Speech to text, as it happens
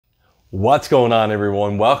What's going on,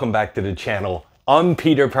 everyone? Welcome back to the channel. I'm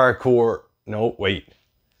Peter Parkour. No, wait.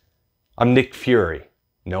 I'm Nick Fury.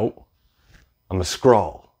 No. I'm a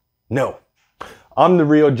Skrull. No. I'm the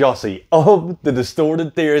real Jussy of the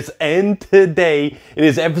Distorted Theorists, and today it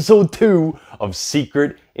is episode 2 of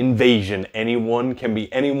Secret Invasion. Anyone can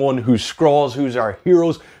be anyone who's Skrulls, who's our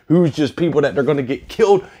heroes, who's just people that they're going to get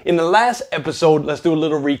killed. In the last episode, let's do a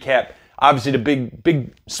little recap. Obviously, the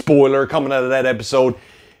big spoiler coming out of that episode.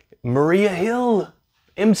 Maria Hill,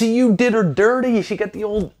 MCU did her dirty. She got the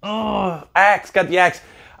old axe, got the axe.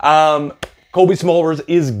 Kobe Smulders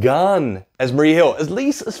is gone as Maria Hill, at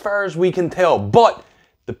least as far as we can tell. But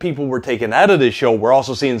the people we're taking out of this show, we're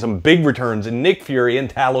also seeing some big returns. And Nick Fury and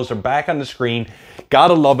Talos are back on the screen.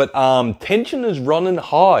 Gotta love it. Tension is running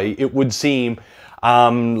high, it would seem.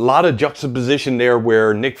 A lot of juxtaposition there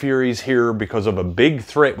where Nick Fury's here because of a big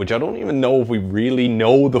threat, which I don't even know if we really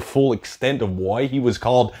know the full extent of why he was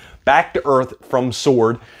called back to Earth from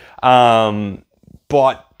S.W.O.R.D.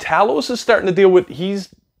 But Talos is starting to deal with,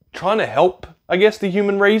 he's trying to help, I guess, the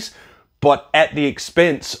human race, but at the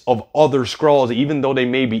expense of other Skrulls. Even though they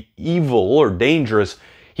may be evil or dangerous,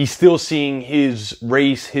 he's still seeing his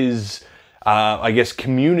race, his, I guess,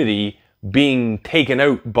 community being taken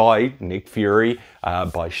out by Nick Fury,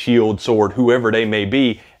 by S.H.I.E.L.D., S.W.O.R.D., whoever they may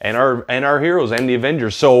be, and our heroes and the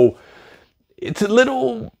Avengers. So it's a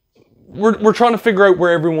little, we're trying to figure out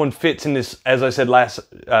where everyone fits in this, as I said last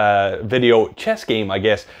video, chess game, I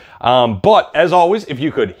guess. But as always, if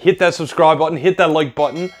you could hit that subscribe button, hit that like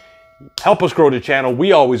button, help us grow the channel.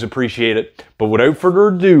 We always appreciate it. But without further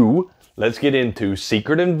ado, let's get into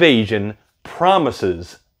Secret Invasion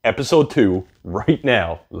Promises Episode 2 right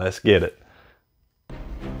now. Let's get it.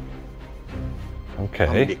 Okay.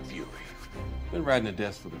 I'm Nick Fury. Been riding the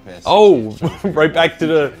desk for the past. Oh, right back to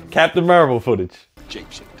the Captain Marvel footage.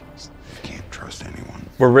 Shapeshifters. Can't trust anyone.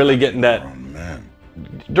 We're really getting that.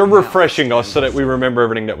 They're refreshing us so that we remember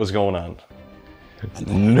everything that was going on.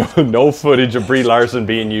 No footage of Brie Larson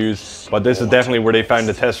being used, but this is definitely where they found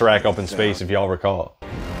the Tesseract up in space, if y'all recall.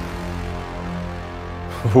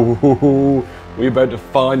 We about to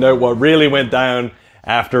find out what really went down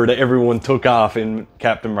after everyone took off in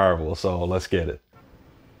Captain Marvel, so let's get it.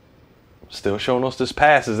 Still showing us this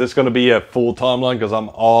pass. Is this going to be a full timeline? Because I'm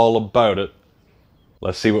all about it.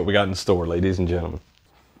 Let's see what we got in store, ladies and gentlemen.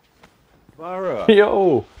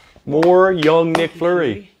 Yo, more young Nick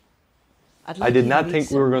Fury. I did not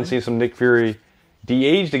think we were going to see some Nick Fury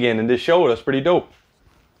de-aged again in this show. That's pretty dope.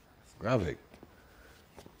 Gravik.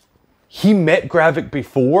 He met Gravik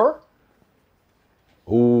before?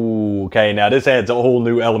 Ooh, okay, now this adds a whole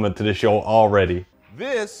new element to the show already.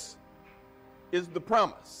 This is the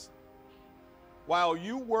promise. While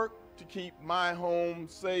you work to keep my home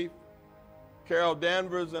safe, Carol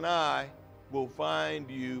Danvers and I will find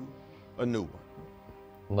you a new one.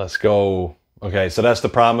 Let's go. Okay, so that's the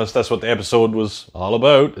promise. That's what the episode was all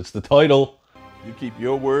about. It's the title. You keep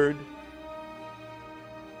your word,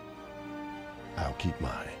 I'll keep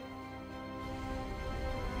mine.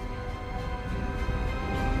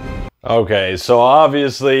 Okay, so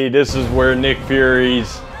obviously this is where Nick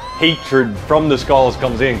Fury's hatred from the Skrulls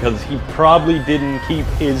comes in, because he probably didn't keep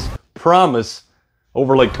his promise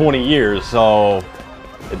over like 20 years, so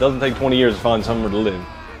it doesn't take 20 years to find somewhere to live.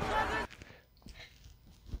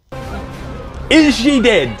 Is she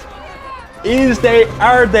dead?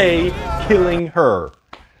 Are they killing her?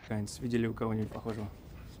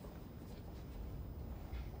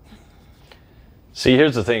 See,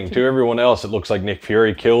 here's the thing. To everyone else, it looks like Nick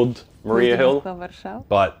Fury killed Maria Hill,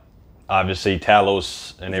 but obviously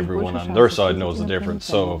Talos and everyone on their side knows the difference.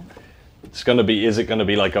 So it's gonna be, is it gonna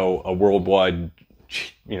be like a worldwide,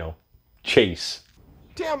 you know, chase?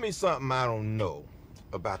 Tell me something I don't know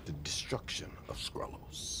about the destruction of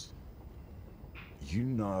Skrulls. You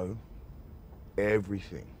know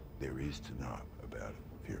everything there is to know about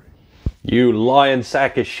it, Fury. You lying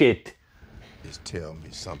sack of shit. Just tell me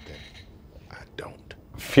something I don't.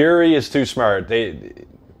 Fury is too smart.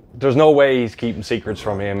 There's no way he's keeping secrets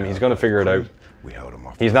from him. He's gonna figure it out. We held him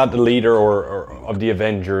off. He's not the leader or of the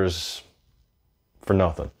Avengers for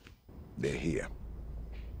nothing. They're here.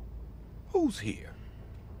 Who's here?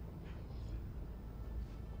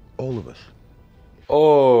 All of us.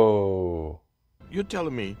 Oh. You're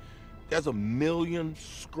telling me there's 1 million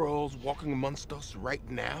Skrulls walking amongst us right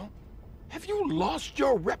now? Have you lost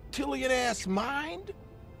your reptilian-ass mind?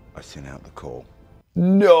 I sent out the call.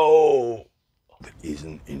 No. That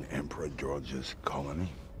isn't in Emperor George's colony.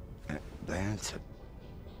 And they answered.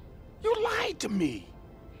 You lied to me.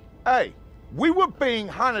 Hey, we were being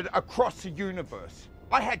hunted across the universe.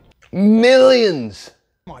 I had Millions.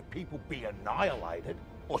 my people be annihilated,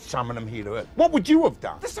 or summon them here to Earth. What would you have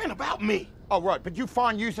done? This ain't about me. Oh, right, but you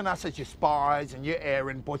fine using us as your spies and your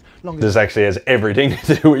errand boys. Long as This actually has everything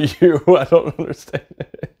to do with you. I don't understand.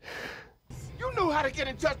 You knew how to get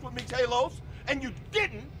in touch with me, Talos, and you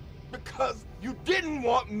didn't because you didn't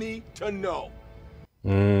want me to know.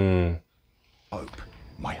 hope.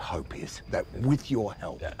 My hope is that with your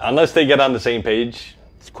help, Unless they get on the same page,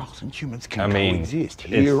 Skrulls and humans can coexist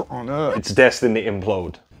here on Earth. it's destined to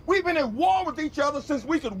implode. We've been at war with each other since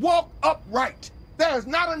we could walk upright. There is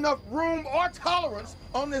not enough room or tolerance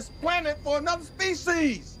on this planet for another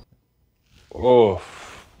species. Oh,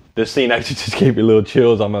 this scene actually just gave me little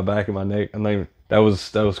chills on my back and my neck. And like, that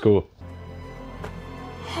was cool.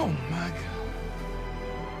 Oh my God.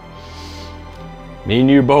 Me and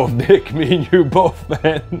you both, Nick. Me and you both,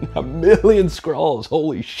 man. 1,000,000 Skrulls.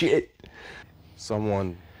 Holy shit.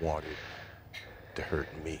 Someone wanted to hurt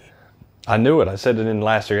me. I knew it. I said it in the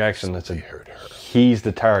last reaction. I said, he's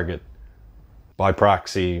the target. By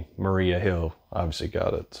proxy, Maria Hill obviously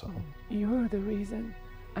got it. So. You're the reason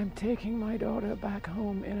I'm taking my daughter back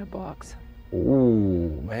home in a box.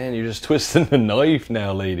 Ooh, man, you're just twisting the knife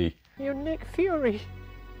now, lady. You're Nick Fury.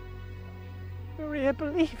 Maria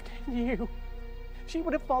believed in you. She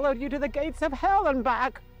would have followed you to the gates of hell and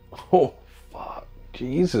back. Oh, fuck.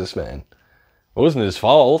 Jesus, man. It wasn't his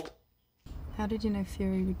fault. How did you know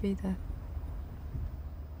Fury would be there?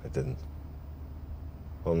 I didn't.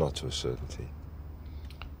 Well, not to a certainty.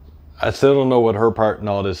 I still don't know what her part in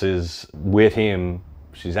all this is with him.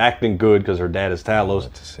 She's acting good because her dad is Talos,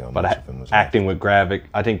 but acting with Gravik.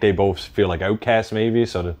 I think they both feel like outcasts maybe,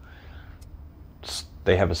 so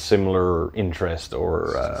they have a similar interest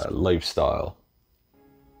or lifestyle.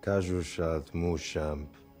 Kajushat mushamp,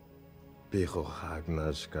 picho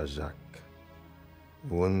hagnas kazak,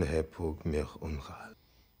 wun hepug mich unchal.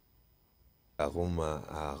 Aruma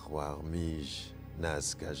agwar mij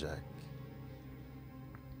nas kazak.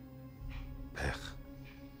 Pech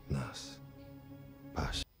nas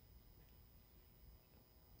pash.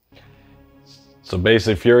 So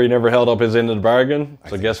basically, Fury never held up his end of the bargain.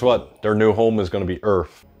 So guess what? Their new home is going to be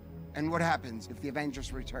Earth. And what happens if the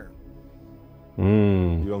Avengers return?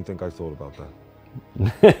 You don't think I thought about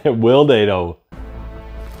that? Will they though?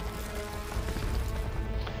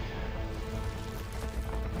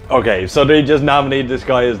 Okay, so they just nominated this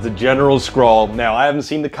guy as the General Skrull. Now, I haven't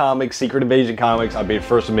seen the comics, Secret Invasion comics. I'll be the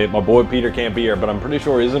first to admit, my boy Peter can't be here, but I'm pretty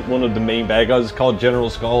sure isn't one of the main bad guys called General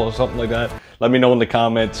Skrull or something like that? Let me know in the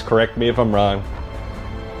comments. Correct me if I'm wrong.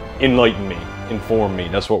 Enlighten me. Inform me.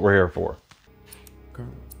 That's what we're here for.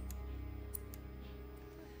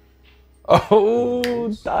 Oh,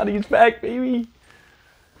 Dottie's back, baby.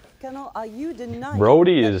 Colonel, are you denying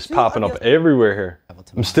Brody is popping up everywhere here.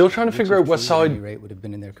 I'm still trying to figure out what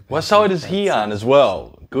side is he on as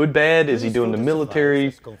well. Good, bad? Is he doing the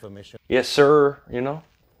military? Yes, sir, you know?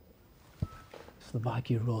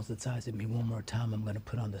 Slovakia rolls its eyes at me one more time, I'm going to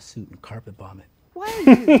put on the suit and carpet bomb it. Why are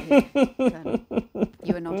you here, Colonel?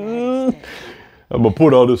 You are not here to stay. I'm going to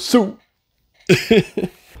put on a suit.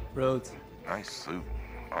 Rhodes. Nice suit,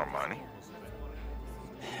 Armani.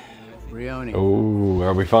 Brioni. Oh,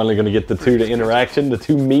 are we finally going to get the two to interaction, the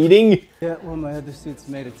two meeting? Yeah, well, my other suit's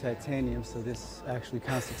made of titanium, so this actually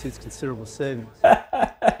constitutes considerable savings.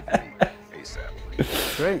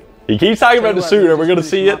 Great. He keeps talking about the suit. Are we going to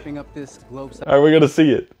see it? Are we going to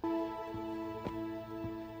see it?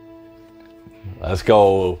 Let's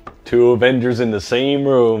go. Two Avengers in the same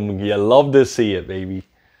room. You love to see it, baby.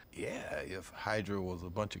 Yeah, if Hydra was a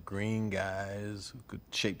bunch of green guys who could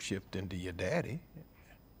shapeshift into your daddy.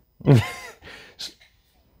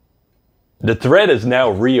 The threat is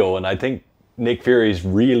now real, and I think Nick Fury's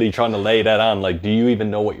really trying to lay that on. Like, do you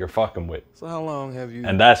even know what you're fucking with? So how long have you...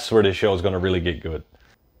 And that's where this show is going to really get good.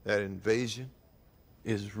 That invasion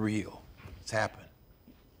is real. It's happened.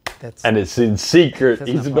 And it's in secret.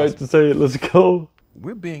 He's about to say it. Let's go.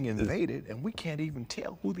 We're being invaded, and we can't even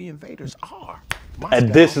tell who the invaders are.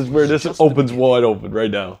 And this is where this opens wide open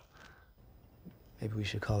right now. Maybe we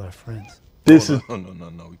should call our friends. This is... No,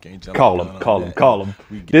 we can't tell them. Call them.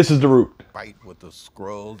 This is the route. Fight with the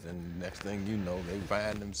Skrulls, and next thing you know, they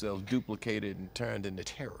find themselves duplicated and turned into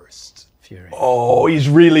terrorists. Fury. Oh, he's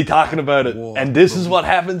really talking about it. And this is what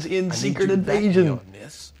happens in Secret Invasion.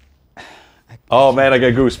 Oh man, I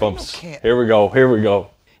got goosebumps. Here we go. Here we go.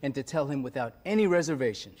 And to tell him without any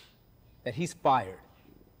reservation that he's fired.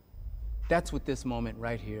 That's what this moment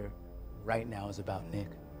right here, right now is about, Nick.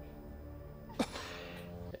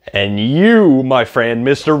 And you, my friend,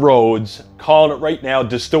 Mr. Rhodes, calling it right now,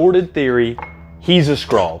 distorted theory, he's a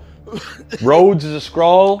Skrull. Rhodes is a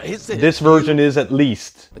Skrull. This version is at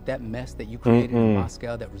least. But that mess that you created in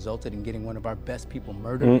Moscow that resulted in getting one of our best people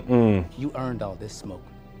murdered, you earned all this smoke,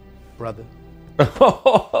 brother.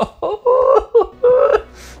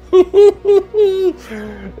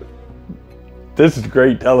 This is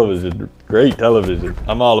great television. Great television.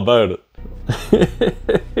 I'm all about it.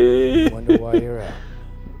 Wonder why you're out.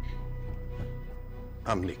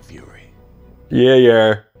 I'm Nick Fury. Yeah,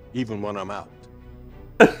 yeah. Even when I'm out.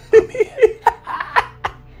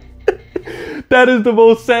 That is the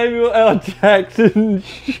most Samuel L. Jackson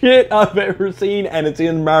shit I've ever seen, and it's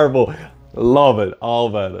in Marvel. Love it. All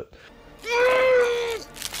about it.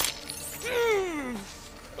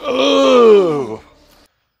 Oh,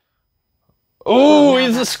 oh,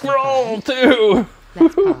 he's a Skrull too.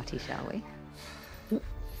 Let's party, shall we?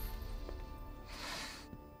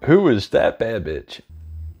 Who is that bad bitch?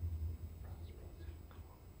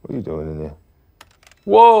 What are you doing in there?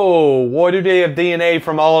 Whoa, why do they have DNA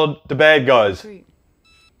from all the bad guys? He'll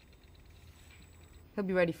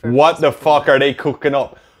be ready for What the fuck are they cooking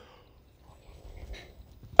up?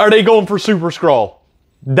 Are they going for Super Skrull?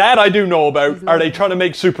 That I do know about. Are they trying to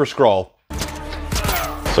make Super Skrull?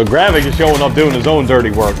 So Gravik is showing up doing his own dirty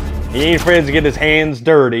work. He ain't afraid to get his hands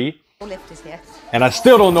dirty. Lift is here. And I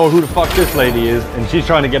still don't know who the fuck this lady is, and she's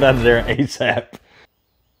trying to get out of there ASAP.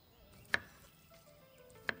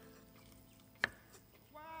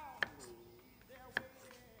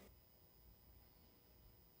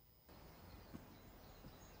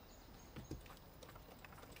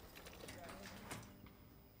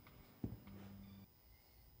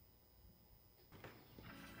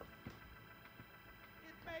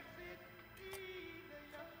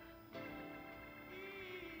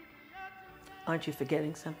 Aren't you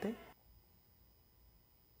forgetting something?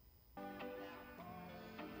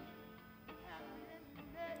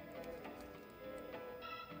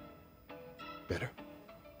 Better.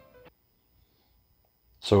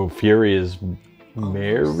 So Fury is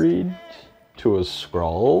married to a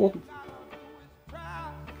Skrull?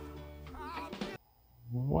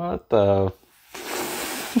 What the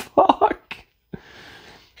fuck?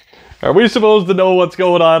 Are we supposed to know what's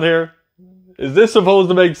going on here? Is this supposed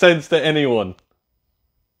to make sense to anyone?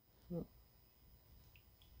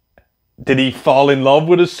 Did he fall in love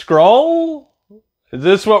with a Skrull? Is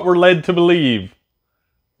this what we're led to believe?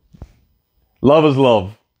 Love is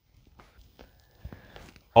love.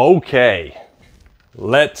 Okay.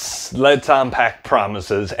 Let's unpack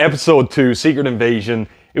promises. Episode 2, Secret Invasion.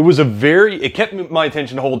 It kept my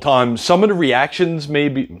attention the whole time. Some of the reactions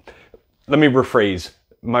let me rephrase.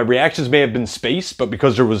 My reactions may have been spaced, but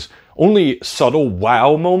because there was only subtle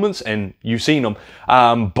wow moments, and you've seen them.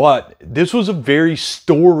 But this was a very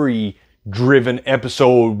story-driven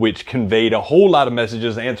episode, which conveyed a whole lot of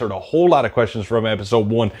messages, answered a whole lot of questions from episode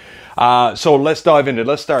 1. So let's dive into it.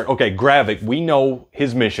 Let's start. Okay, Gravik, we know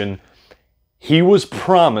his mission. He was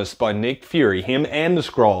promised by Nick Fury, him and the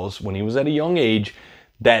Skrulls, when he was at a young age,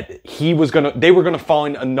 that they were gonna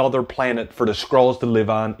find another planet for the Skrulls to live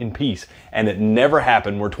on in peace. And it never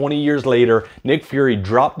happened. We're 20 years later, Nick Fury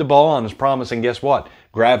dropped the ball on his promise, and guess what?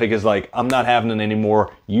 Gravik is like, I'm not having it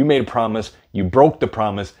anymore. You made a promise, you broke the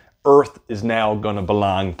promise. Earth is now gonna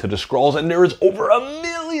belong to the Skrulls, and there is over 1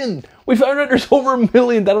 million! We found out there's over 1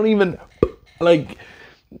 million that don't even, like,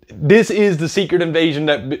 this is the secret invasion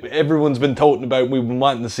that everyone's been toting about, we've been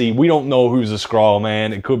wanting to see. We don't know who's a Skrull,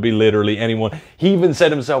 man. It could be literally anyone. He even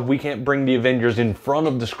said himself, we can't bring the Avengers in front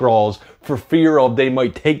of the Skrulls for fear of they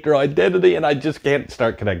might take their identity, and I just can't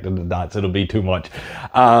start connecting the dots. It'll be too much.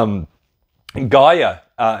 Gaia,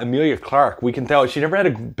 Emilia Clarke, we can tell she never had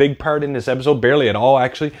a big part in this episode, barely at all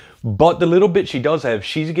actually, but the little bit she does have,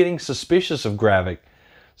 she's getting suspicious of Gravik.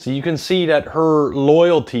 So you can see that her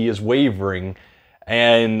loyalty is wavering.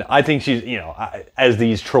 And I think she's, you know, as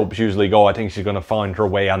these tropes usually go, I think she's going to find her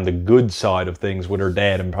way on the good side of things with her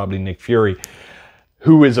dad and probably Nick Fury,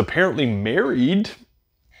 who is apparently married.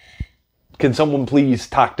 Can someone please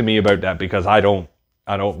talk to me about that? Because I don't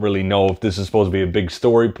really know if this is supposed to be a big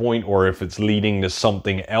story point or if it's leading to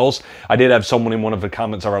something else. I did have someone in one of the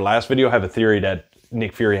comments of our last video have a theory that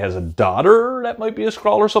Nick Fury has a daughter that might be a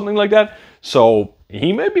Skrull or something like that. So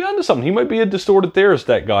he might be onto something. He might be a distorted theorist,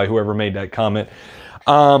 that guy, whoever made that comment.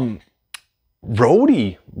 Rhodey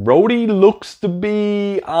looks to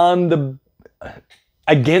be on the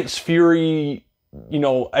against Fury, you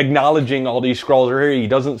know, acknowledging all these Skrulls are here. He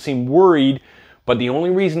doesn't seem worried, but the only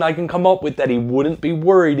reason I can come up with that he wouldn't be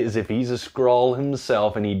worried is if he's a Skrull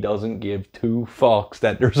himself and he doesn't give 2 fucks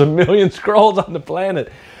that there's 1 million Skrulls on the planet.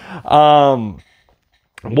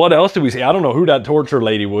 What else did we see? I don't know who that torture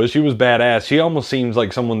lady was. She was badass. She almost seems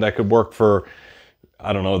like someone that could work for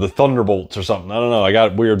I don't know, the Thunderbolts or something. I don't know. I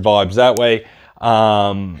got weird vibes that way.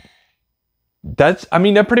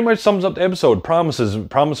 That pretty much sums up the episode.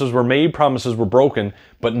 Promises were made, promises were broken,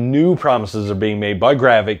 but new promises are being made by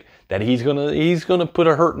Gravik that he's gonna put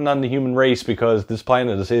a hurting on the human race because this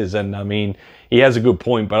planet is his. And I mean, he has a good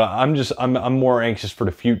point, but I'm more anxious for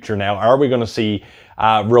the future now. Are we gonna see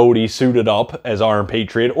Rhodey suited up as Iron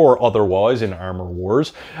Patriot or otherwise in Armor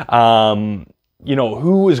Wars? You know,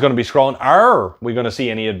 who is going to be Skrull? Are we going to see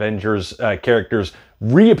any Avengers characters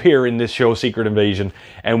reappear in this show, Secret Invasion?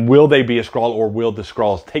 And will they be a Skrull, or will the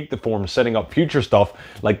Skrulls take the form, setting up future stuff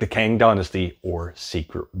like the Kang Dynasty or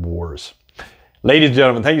Secret Wars? Ladies and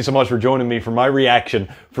gentlemen, thank you so much for joining me for my reaction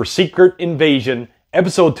for Secret Invasion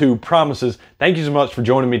Episode 2, Promises. Thank you so much for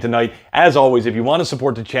joining me tonight. As always, if you want to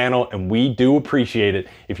support the channel, and we do appreciate it,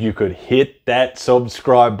 if you could hit that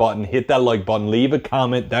subscribe button, hit that like button, leave a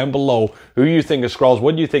comment down below who you think of Skrulls,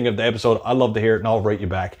 what do you think of the episode? I'd love to hear it, and I'll rate you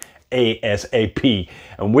back ASAP.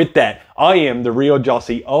 And with that, I am the real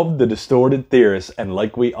Jussy of the Distorted Theorists, and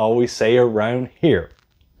like we always say around here,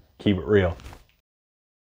 keep it real.